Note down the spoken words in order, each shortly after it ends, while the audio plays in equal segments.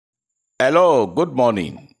Hello, good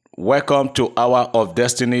morning. Welcome to Hour of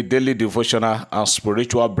Destiny Daily Devotional and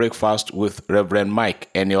Spiritual Breakfast with Reverend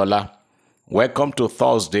Mike Eniola. Welcome to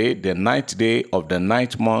Thursday, the 9th day of the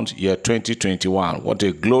 9th month, year 2021. What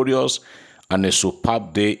a glorious and a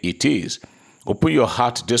superb day it is. Open your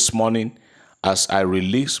heart this morning as I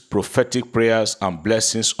release prophetic prayers and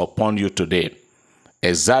blessings upon you today.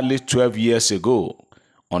 Exactly 12 years ago,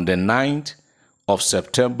 on the 9th of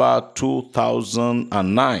September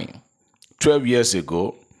 2009, 12 years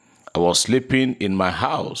ago, I was sleeping in my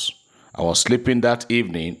house. I was sleeping that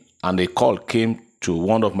evening and a call came to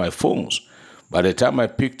one of my phones. By the time I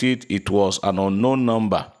picked it, it was an unknown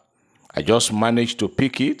number. I just managed to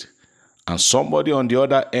pick it and somebody on the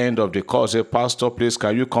other end of the call said, "Pastor, please,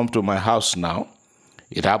 can you come to my house now?"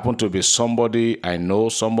 It happened to be somebody I know,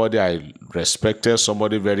 somebody I respected,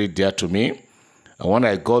 somebody very dear to me. And when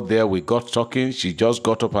I got there, we got talking. She just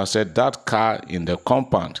got up and said, "That car in the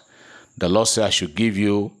compound, the Lord said I should give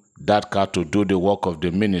you that car to do the work of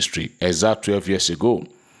the ministry." Exactly 12 years ago,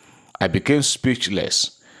 I became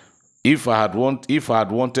speechless. If I had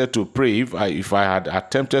wanted to pray, if I had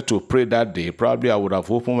attempted to pray that day, probably I would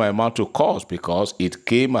have opened my mouth to curse because it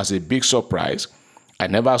came as a big surprise. I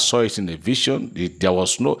never saw it in a vision. It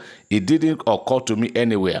didn't occur to me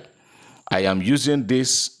anywhere. I am using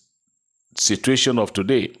this situation of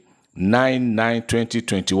today,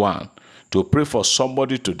 9/9/2021, to pray for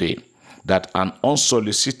somebody today that an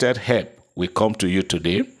unsolicited help will come to you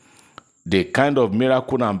today. The kind of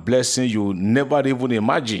miracle and blessing you never even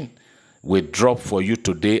imagine will drop for you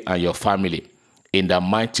today and your family in the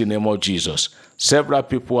mighty name of Jesus. Several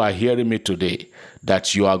people are hearing me today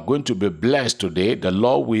that you are going to be blessed today. The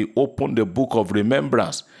Lord will open the book of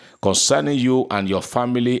remembrance concerning you and your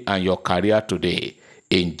family and your career today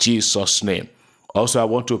in Jesus' name. Also, I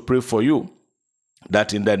want to pray for you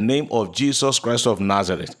that in the name of Jesus Christ of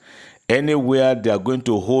Nazareth, anywhere they are going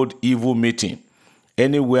to hold evil meeting,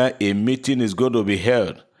 anywhere a meeting is going to be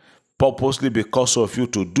held purposely because of you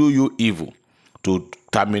to do you evil, to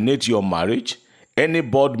terminate your marriage, any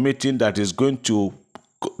board meeting that they are going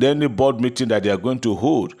to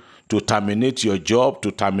hold to terminate your job,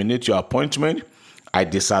 to terminate your appointment, I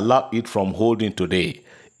disallow it from holding today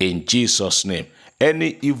in Jesus' name.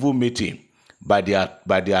 Any evil meeting by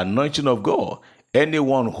the anointing of God,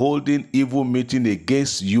 anyone holding evil meeting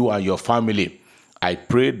against you and your family, I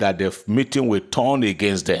pray that the meeting will turn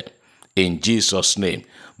against them in Jesus' name.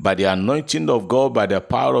 By the anointing of God, by the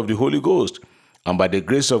power of the Holy Ghost, and by the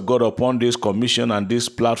grace of God upon this commission and this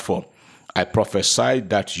platform, I prophesy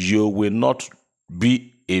that you will not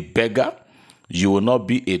be a beggar, you will not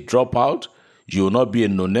be a dropout, you will not be a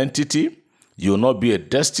nonentity, you will not be a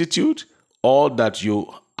destitute. All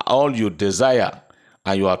you desire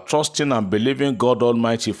and you are trusting and believing God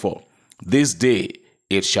Almighty for, this day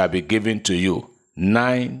it shall be given to you.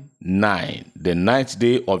 9/9, the 9th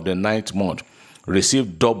day of the 9th month.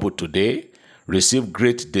 Receive double today. Receive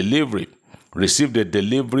great delivery. Receive the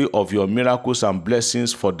delivery of your miracles and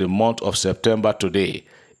blessings for the month of September today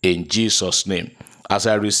in Jesus' name. As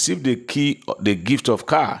I received the gift of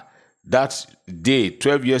car that day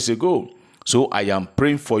 12 years ago, so I am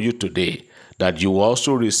praying for you today that you will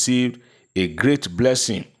also receive a great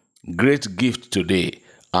blessing, great gift today,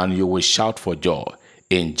 and you will shout for joy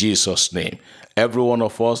in Jesus' name. Every one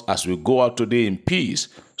of us, as we go out today in peace,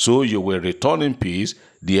 so you will return in peace.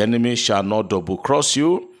 The enemy shall not double cross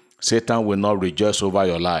you. Satan will not rejoice over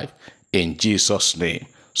your life in Jesus' name.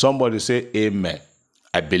 Somebody say amen.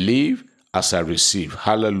 I believe as I receive.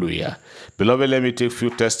 Hallelujah. Beloved, let me take a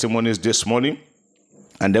few testimonies this morning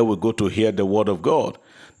and then we'll go to hear the word of God.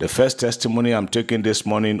 The first testimony I'm taking this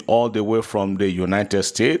morning all the way from the United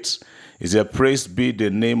States is a praise be the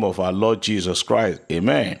name of our Lord Jesus Christ.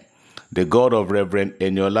 Amen. The God of Reverend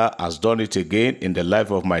Eniola has done it again in the life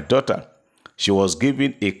of my daughter. She was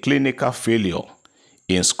given a clinical failure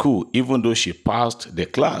in school, even though she passed the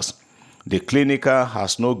class. The clinical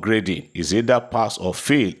has no grading. It's either pass or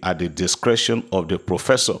fail at the discretion of the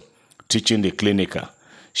professor teaching the clinical.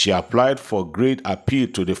 She applied for grade appeal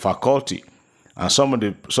to the faculty, and some of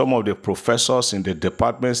the professors in the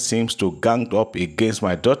department seems to gang up against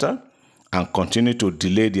my daughter and continue to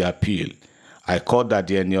delay the appeal. I called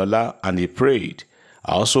Daddy Eniola and he prayed.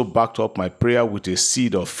 I also backed up my prayer with a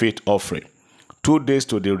seed of faith offering. 2 days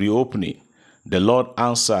to the reopening, the Lord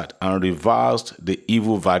answered and reversed the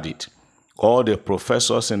evil verdict. All the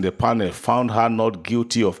professors in the panel found her not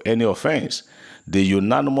guilty of any offense. They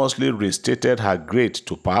unanimously restated her grade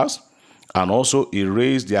to pass and also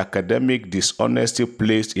erased the academic dishonesty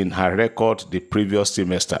placed in her record the previous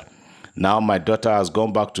semester. Now my daughter has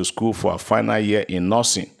gone back to school for her final year in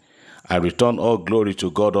nursing. I return all glory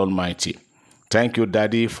to God Almighty. Thank you,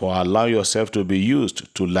 Daddy, for allowing yourself to be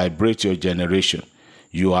used to liberate your generation.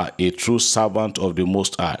 You are a true servant of the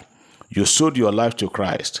Most High. You sold your life to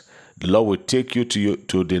Christ. The Lord will take you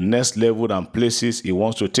to the next level and places He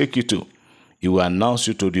wants to take you to. He will announce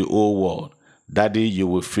you to the whole world. Daddy, you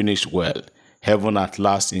will finish well. Heaven at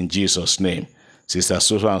last in Jesus' name. Sister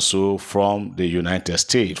so-and-so from the United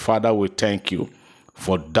States. Father, we thank you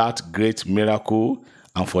for that great miracle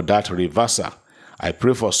and for that reversal. I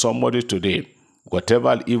pray for somebody today,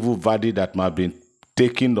 whatever evil verdict that might have been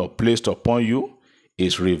taken or placed upon you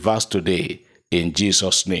is reversed today in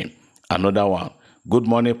Jesus' name. Another one. Good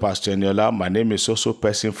morning, Pastor Eniola. My name is also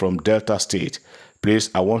person from Delta State. Please,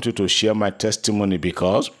 I want you to share my testimony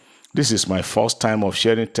because this is my first time of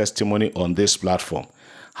sharing testimony on this platform.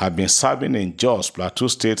 I've been serving in Jos, Plateau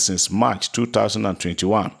State since March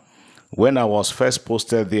 2021. When I was first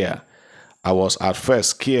posted there, I was at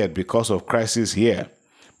first scared because of crisis here,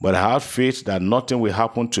 but I had faith that nothing will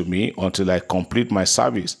happen to me until I complete my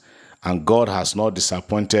service, and God has not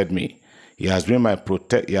disappointed me. He has been my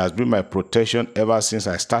protection ever since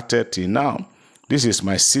I started till now. This is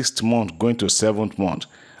my 6th month going to 7th month.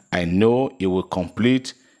 I know He will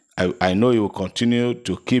complete. I know He will continue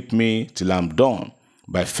to keep me till I'm done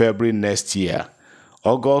by February next year.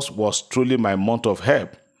 August was truly my month of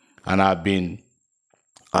help, and I've been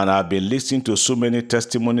listening to so many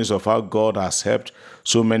testimonies of how God has helped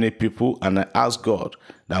so many people, and I asked God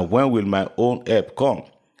that when will my own help come?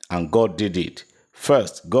 And God did it.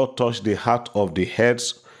 First, God touched the heart of the head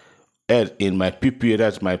in my PPA,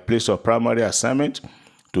 that's my place of primary assignment,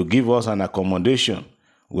 to give us an accommodation.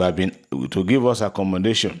 We have been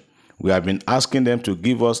asking them to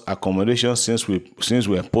give us accommodation since we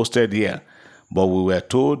posted here, but we were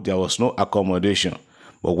told there was no accommodation.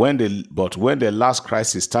 But when the last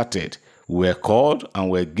crisis started, we were called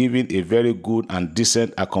and were given a very good and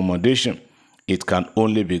decent accommodation. It can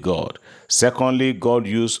only be God. Secondly, God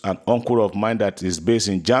used an uncle of mine that is based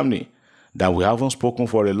in Germany that we haven't spoken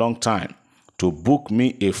for a long time to book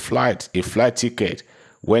me a flight ticket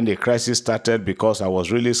when the crisis started, because I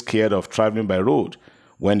was really scared of traveling by road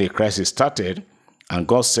when the crisis started, and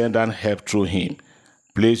God sent down help through him.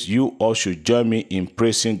 Please, you all should join me in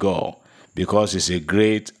praising God, because He's a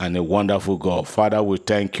great and a wonderful God. Father, we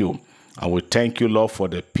thank you. And we thank you, Lord, for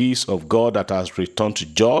the peace of God that has returned to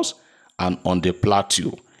Jos and on the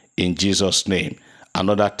plateau. In Jesus' name.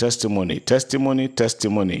 Another testimony.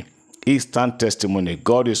 Instant testimony.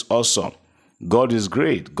 God is awesome. God is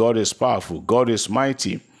great. God is powerful. God is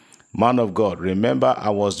mighty. Man of God, remember I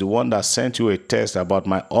was the one that sent you a text about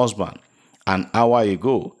my husband an hour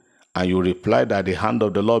ago, and you replied that the hand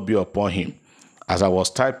of the Lord be upon him. As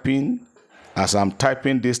I'm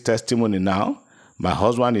typing this testimony now, my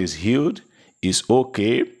husband is healed, is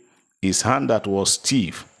okay. His hand that was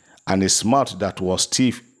stiff and his mouth that was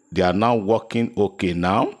stiff, they are now working okay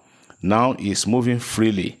now. Now he's moving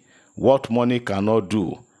freely. What money cannot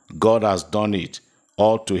do, God has done it.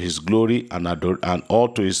 All to His glory and all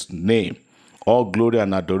to His name. All glory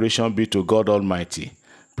and adoration be to God Almighty.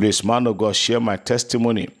 Please, man of God, share my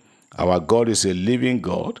testimony. Our God is a living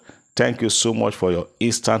God. Thank you so much for your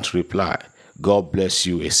instant reply. God bless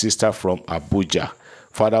you. A sister from Abuja.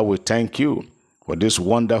 Father, we thank you for this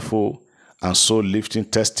wonderful and soul-lifting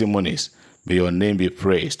testimonies. May your name be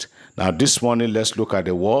praised. Now, this morning, let's look at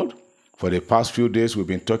the word. For the past few days, we've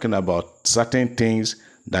been talking about certain things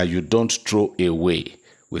that you don't throw away.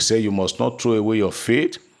 We say you must not throw away your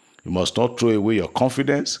faith. You must not throw away your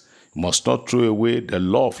confidence. You must not throw away the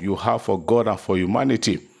love you have for God and for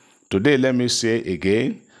humanity. Today, let me say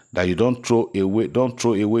again that you don't throw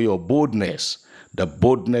away your boldness. The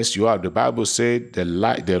boldness you have. The Bible says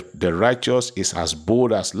the righteous is as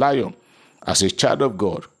bold as lion. As a child of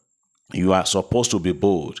God, you are supposed to be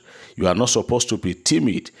bold. You are not supposed to be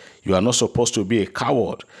timid. You are not supposed to be a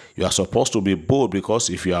coward. You are supposed to be bold, because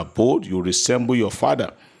if you are bold, you resemble your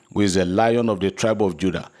Father, who is the Lion of the tribe of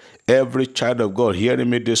Judah. Every child of God hearing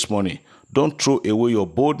me this morning, don't throw away your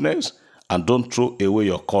boldness and don't throw away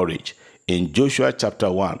your courage. In Joshua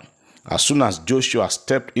chapter 1, as soon as Joshua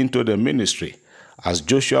stepped into the ministry, as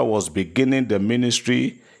Joshua was beginning the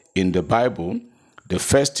ministry in the Bible, the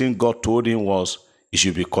first thing God told him was, he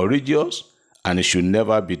should be courageous and he should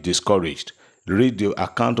never be discouraged. Read the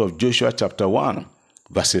account of Joshua chapter 1,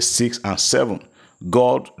 verses 6 and 7.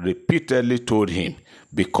 God repeatedly told him,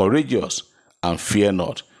 be courageous and fear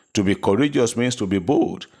not. To be courageous means to be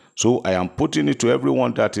bold. So I am putting it to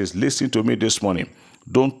everyone that is listening to me this morning.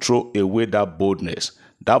 Don't throw away that boldness.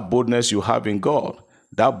 That boldness you have in God.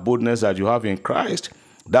 That boldness that you have in Christ.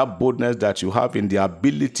 That boldness that you have in the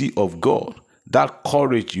ability of God. that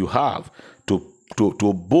courage you have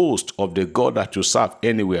to boast of the God that you serve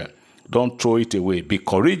anywhere. Don't throw it away. Be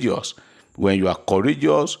courageous. When you are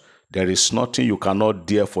courageous, there is nothing you cannot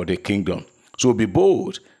dare for the kingdom. So be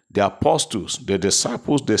bold. The apostles, the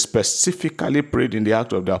disciples, they specifically prayed in the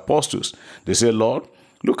Acts of the Apostles. They say, Lord,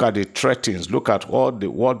 look at the threats. Look at what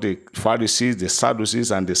the Pharisees, the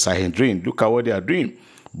Sadducees, and the Sanhedrin, look at what they are doing.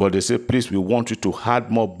 But they say, please, we want you to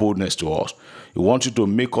add more boldness to us. We want you to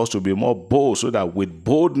make us to be more bold so that with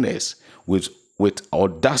boldness, with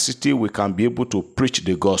audacity, we can be able to preach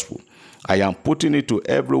the gospel. I am putting it to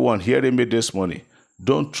everyone hearing me this morning.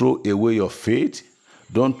 Don't throw away your faith.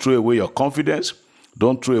 Don't throw away your confidence.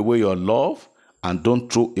 Don't throw away your love. And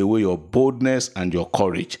don't throw away your boldness and your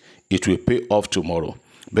courage. It will pay off tomorrow.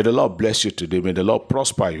 May the Lord bless you today. May the Lord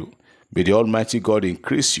prosper you. May the Almighty God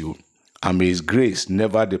increase you. And may His grace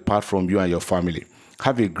never depart from you and your family.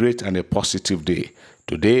 Have a great and a positive day.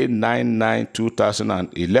 Today,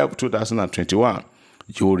 9/9/2021,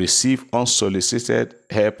 you will receive unsolicited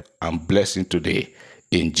help and blessing today.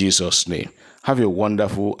 In Jesus' name. Have a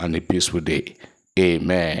wonderful and a peaceful day.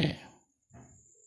 Amen.